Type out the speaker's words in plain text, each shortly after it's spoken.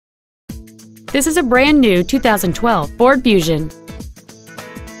This is a brand new 2012 Ford Fusion.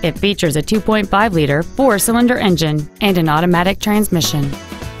 It features a 2.5-liter four-cylinder engine and an automatic transmission.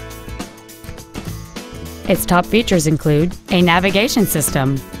 Its top features include a navigation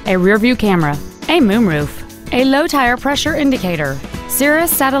system, a rear-view camera, a moonroof, a low-tire pressure indicator,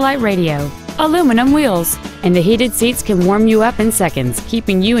 Sirius satellite radio, aluminum wheels, and the heated seats can warm you up in seconds,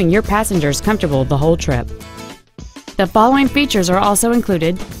 keeping you and your passengers comfortable the whole trip. The following features are also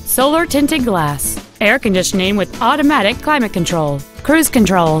included: solar tinted glass, air conditioning with automatic climate control, cruise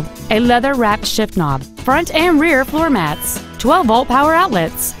control, a leather-wrapped shift knob, front and rear floor mats, 12-volt power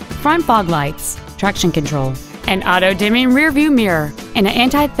outlets, front fog lights, traction control, an auto-dimming rear-view mirror, and an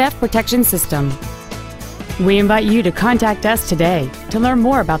anti-theft protection system. We invite you to contact us today to learn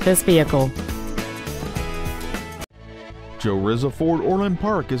more about this vehicle. Joe Rizza Ford Orland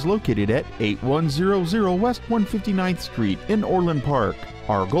Park is located at 8100 West 159th Street in Orland Park.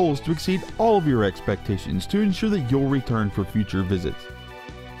 Our goal is to exceed all of your expectations to ensure that you'll return for future visits.